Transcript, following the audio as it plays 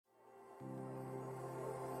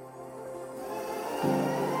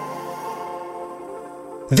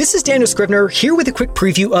This is Daniel Scribner here with a quick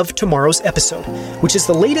preview of tomorrow's episode, which is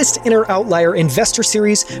the latest in our Outlier Investor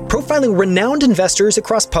Series profiling renowned investors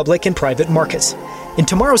across public and private markets. In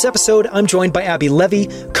tomorrow's episode, I'm joined by Abby Levy,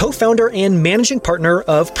 co-founder and managing partner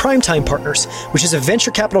of Primetime Partners, which is a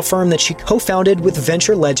venture capital firm that she co-founded with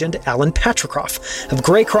venture legend Alan Patricroft of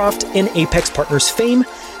Greycroft and Apex Partners fame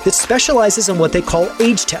that specializes in what they call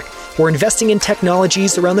AgeTech, or investing in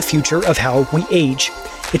technologies around the future of how we age.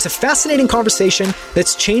 It's a fascinating conversation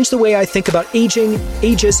that's changed the way I think about aging,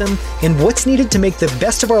 ageism, and what's needed to make the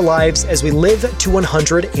best of our lives as we live to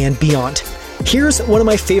 100 and beyond. Here's one of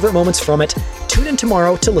my favorite moments from it. Tune in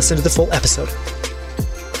tomorrow to listen to the full episode.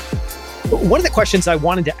 One of the questions I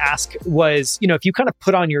wanted to ask was, if you kind of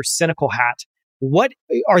put on your cynical hat,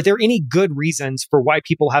 are there any good reasons for why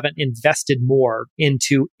people haven't invested more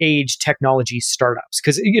into age technology startups?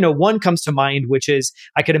 Because, one comes to mind, which is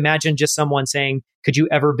I could imagine just someone saying, could you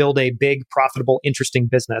ever build a big, profitable, interesting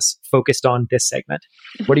business focused on this segment?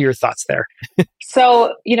 What are your thoughts there?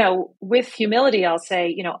 So, with humility, I'll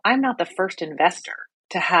say, I'm not the first investor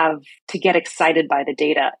to get excited by the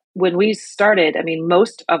data. When we started,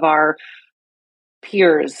 most of our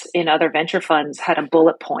peers in other venture funds had a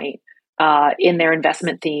bullet point in their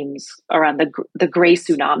investment themes around the gray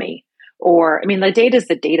tsunami, or the data is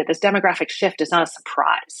the data. This demographic shift is not a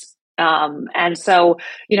surprise, and so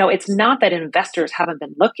it's not that investors haven't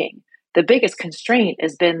been looking. The biggest constraint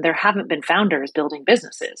has been there haven't been founders building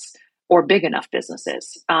businesses or big enough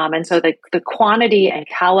businesses, and so the quantity and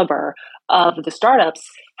caliber of the startups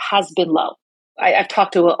has been low. I've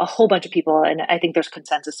talked to a whole bunch of people, and I think there's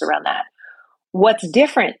consensus around that. What's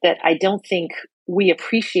different that I don't think we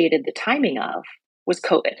appreciated the timing of was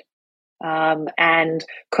COVID. And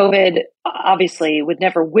COVID obviously would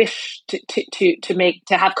never wish to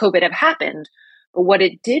have COVID have happened. But what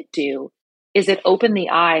it did do is it opened the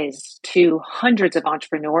eyes to hundreds of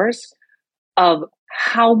entrepreneurs of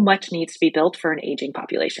how much needs to be built for an aging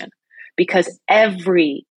population, because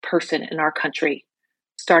every person in our country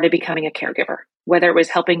started becoming a caregiver, whether it was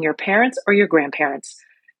helping your parents or your grandparents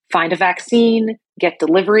find a vaccine, get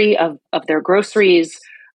delivery of their groceries,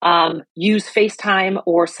 use FaceTime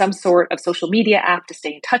or some sort of social media app to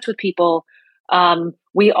stay in touch with people.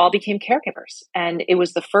 We all became caregivers. And it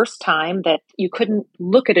was the first time that you couldn't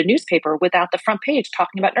look at a newspaper without the front page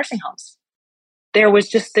talking about nursing homes. There was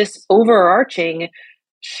just this overarching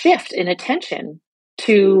shift in attention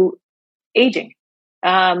to aging.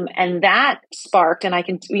 And that sparked, and I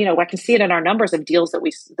can see it in our numbers of deals that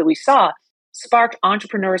we saw, sparked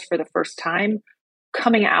entrepreneurs for the first time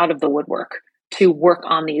coming out of the woodwork to work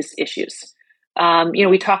on these issues.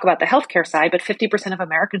 We talk about the healthcare side, but 50% of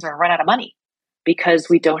Americans are run out of money because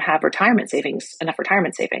we don't have enough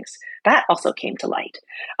retirement savings. That also came to light.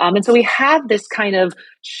 And so we have this kind of,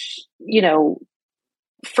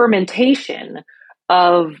 fermentation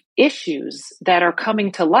of issues that are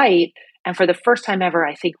coming to light. And for the first time ever,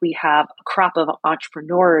 I think we have a crop of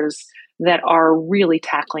entrepreneurs that are really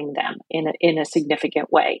tackling them in a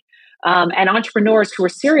significant way. And entrepreneurs who are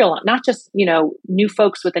serial, not just, new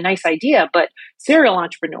folks with a nice idea, but serial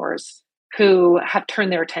entrepreneurs who have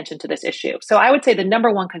turned their attention to this issue. So I would say the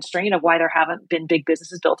number one constraint of why there haven't been big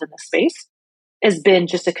businesses built in this space has been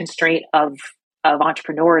just a constraint of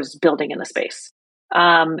entrepreneurs building in the space.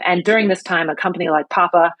 And during this time, a company like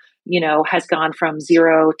Papa, has gone from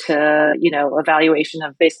zero to, a valuation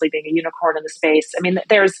of basically being a unicorn in the space.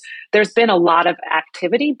 There's been a lot of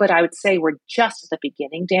activity, but I would say we're just at the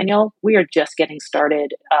beginning, Daniel. We are just getting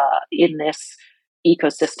started in this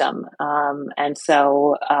ecosystem. And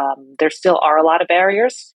so there still are a lot of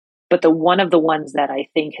barriers, but one of the ones that I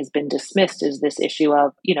think has been dismissed is this issue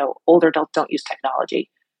of, older adults don't use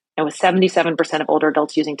technology. And with 77% of older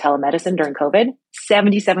adults using telemedicine during COVID,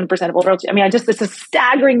 77% of older adults, it's a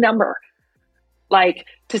staggering number. Like,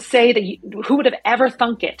 to say that who would have ever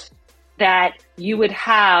thunk it that you would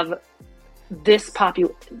have this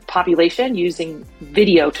population using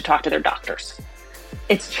video to talk to their doctors?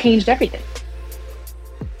 It's changed everything.